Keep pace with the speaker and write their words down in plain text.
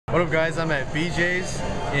What up guys, I'm at BJ's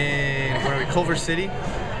in Culver City,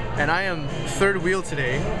 and I am third wheel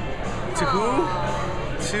today. To who?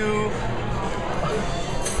 To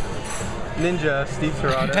Ninja Steve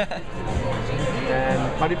Terada.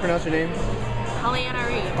 And how do you pronounce your name?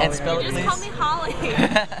 HollyAnnAeRee. And spell it, just please. call me Holly.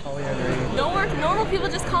 HollyAnnAeRee. Normal people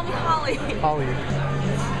just call me Holly. Holly.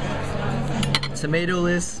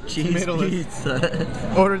 Tomato-less cheese pizza.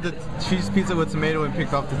 Ordered the cheese pizza with tomato and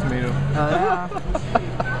picked off the tomato.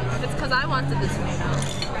 It's because I wanted the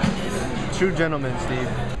tomato. True gentleman, Steve.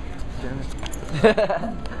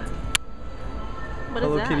 What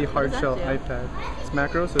Hello is that? Kitty What hard does shell that do? iPad. It's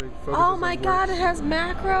macro, so it focuses Oh my on god, words. it has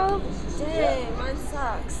macro? Dang, mine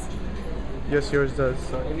sucks. Yes, yours does.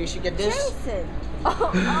 So. Maybe you should get this. Jason!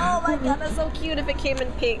 Oh my god, that's so cute if it came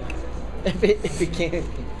in pink. If it can't.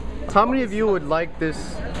 How many of you would like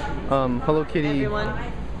this Hello Kitty Everyone.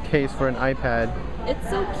 case for an iPad? It's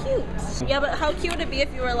so cute. Yeah, but how cute would it be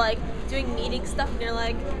if you were like doing meeting stuff and you're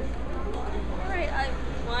like, alright,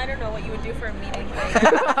 well, I don't know what you would do for a meeting.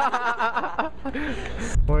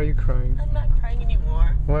 Why are you crying? I'm not crying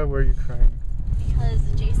anymore. Why were you crying? Because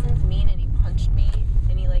Jason's mean and he punched me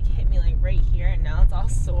and he like hit me like right here and now it's all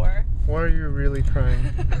sore. Why are you really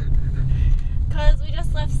crying? Because we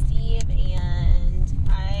just left Steve and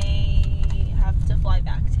I have to fly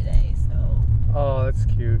back today, so. Oh, that's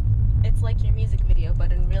cute. It's like your music video,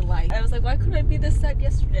 but in real life. I was like, why couldn't I be this sad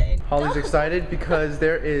yesterday? Holly's excited because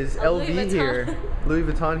there is LV here, Louis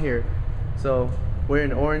Vuitton here. So we're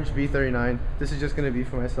in orange B39. This is just gonna be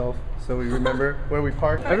for myself, so we remember where we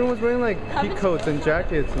parked. Everyone's wearing like peak coats and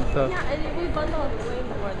jackets and stuff. Yeah, and we bundled way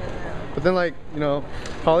more than that. But then like, you know,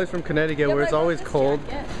 Holly's from Connecticut where it's always cold.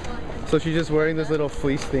 So she's just wearing this little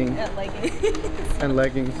fleece thing Yeah, leggings. and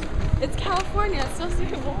leggings. It's California, it's supposed to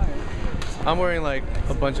be warm. I'm wearing like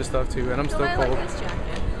a bunch of stuff too, and I'm still I cold. like this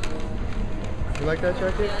jacket. You like that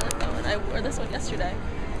jacket? Yeah, I like that one. I wore this one yesterday.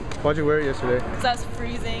 Why'd you wear it yesterday? Because I was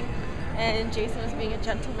freezing and Jason was being a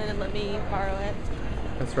gentleman and let me borrow it.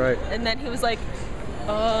 That's right. And then he was like,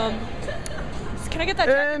 can I get that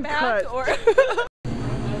jacket And back? cut. Or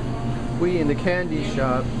We in the candy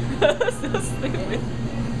shop. so stupid.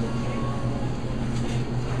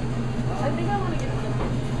 I think I want to get them.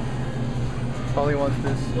 Holly wants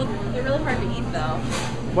this. Well, they're really hard to eat though.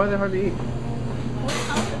 Why are they hard to eat?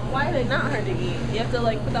 Why are they not hard to eat? You have to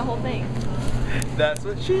like put the whole thing. That's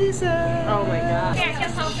what she said. Oh my god.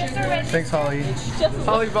 Thanks, Holly.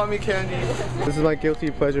 Holly bought me candy. This is my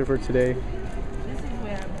guilty pleasure for today.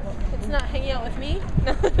 It's not hanging out with me?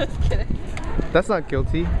 No, just kidding. That's not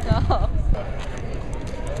guilty. No.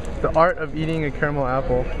 The art of eating a caramel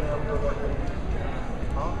apple.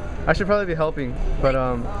 I should probably be helping, but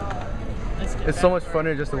it's so much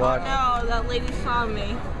funner just to watch. No, that lady saw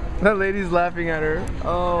me. That lady's laughing at her.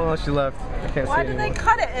 Oh, she left. I can't Why see did anymore. they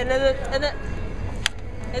cut it and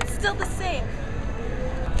it's still the same?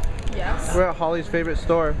 Yes. We're at Holly's favorite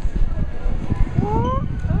store. I want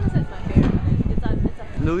to say it's my favorite. It's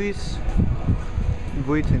a Louis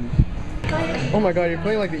Vuitton. Oh my god, you're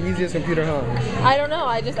playing like the easiest computer, huh? I don't know.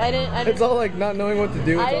 I didn't. It's all like not knowing what to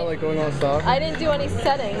do. It's all like going all soft. I didn't do any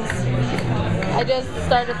settings. I just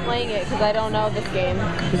started playing it because I don't know this game.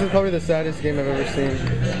 This is probably the saddest game I've ever seen.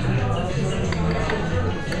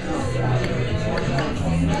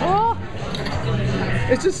 Oh!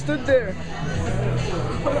 It just stood there.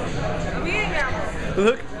 I'm eating now.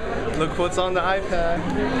 Look what's on the iPad.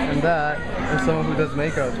 And that is someone who does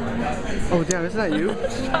makeup. Oh damn, isn't that you?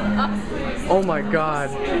 Oh my god.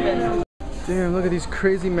 Damn, look at these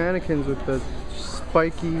crazy mannequins with the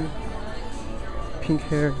spiky pink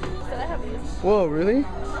hair. Whoa, really?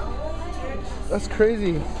 That's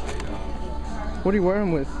crazy. What do you wear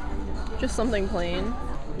them with? Just something plain.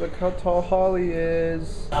 Look how tall Holly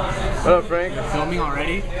is. What up, Frank? Filming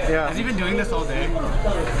already? Yeah. Has he been doing this all day?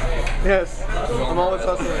 Yes. I'm always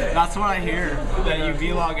hustling. That's what I hear, that you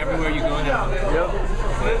vlog everywhere you go now. Yep.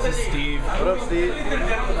 This is Steve. What up, Steve?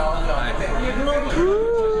 Hi.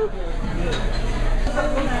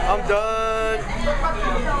 I'm done.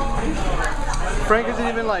 Frank isn't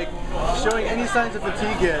even like showing any signs of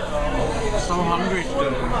fatigue yet. So hungry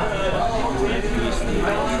still.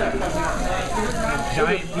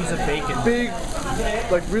 Giant piece of bacon. Big,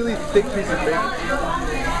 like really thick piece of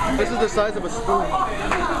bacon. This is the size of a spoon.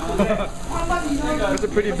 It's a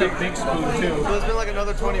pretty big spoon too. So it's been like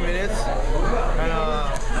another 20 minutes, and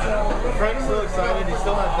Frank's still excited. He's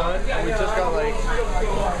still not done. And we just got like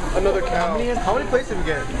another cow. How many plates did we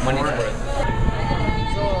get? Money's worth.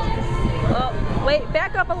 So Oh, wait,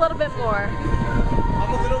 back up a little bit more.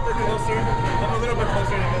 I'm a little bit closer. I'm a little bit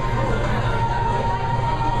closer to him.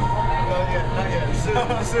 Not yet. Not yet.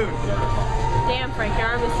 Soon. Soon. Damn, Frank, your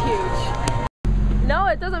arm is huge. No,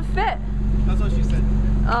 it doesn't fit. That's what she said.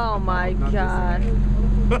 Oh my god.